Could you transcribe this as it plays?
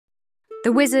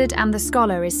The Wizard and the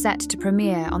Scholar is set to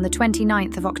premiere on the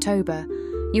 29th of October.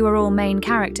 You are all main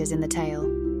characters in the tale.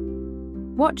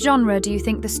 What genre do you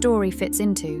think the story fits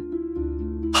into?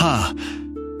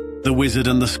 The Wizard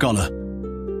and the Scholar.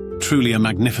 Truly a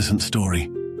magnificent story.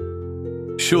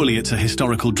 Surely it's a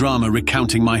historical drama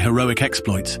recounting my heroic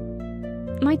exploits.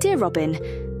 My dear Robin,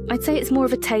 I'd say it's more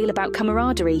of a tale about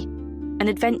camaraderie, an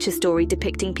adventure story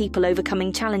depicting people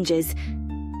overcoming challenges.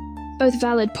 Both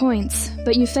valid points,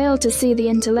 but you fail to see the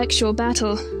intellectual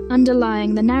battle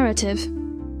underlying the narrative.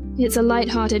 It's a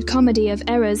light-hearted comedy of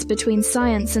errors between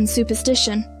science and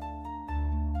superstition.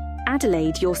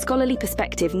 Adelaide, your scholarly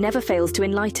perspective never fails to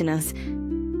enlighten us.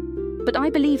 But I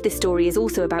believe this story is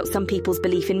also about some people's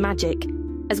belief in magic,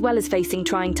 as well as facing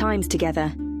trying times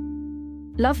together.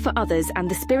 Love for others and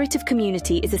the spirit of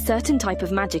community is a certain type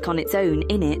of magic on its own,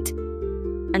 innit?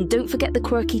 And don't forget the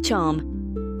quirky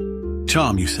charm.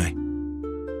 Charm, you say?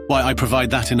 Why, I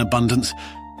provide that in abundance.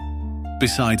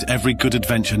 Besides, every good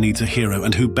adventure needs a hero,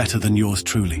 and who better than yours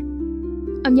truly?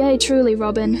 Yea, truly,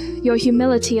 Robin, your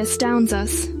humility astounds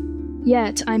us.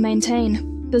 Yet, I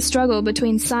maintain, the struggle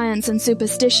between science and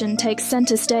superstition takes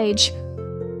centre stage.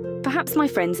 Perhaps, my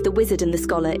friends, The Wizard and the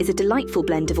Scholar is a delightful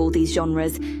blend of all these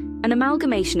genres, an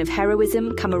amalgamation of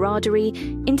heroism, camaraderie,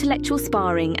 intellectual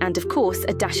sparring, and, of course,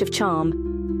 a dash of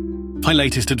charm. My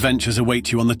latest adventures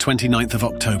await you on the 29th of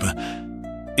October,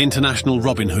 International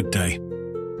Robin Hood Day.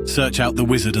 Search out The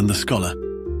Wizard and the Scholar.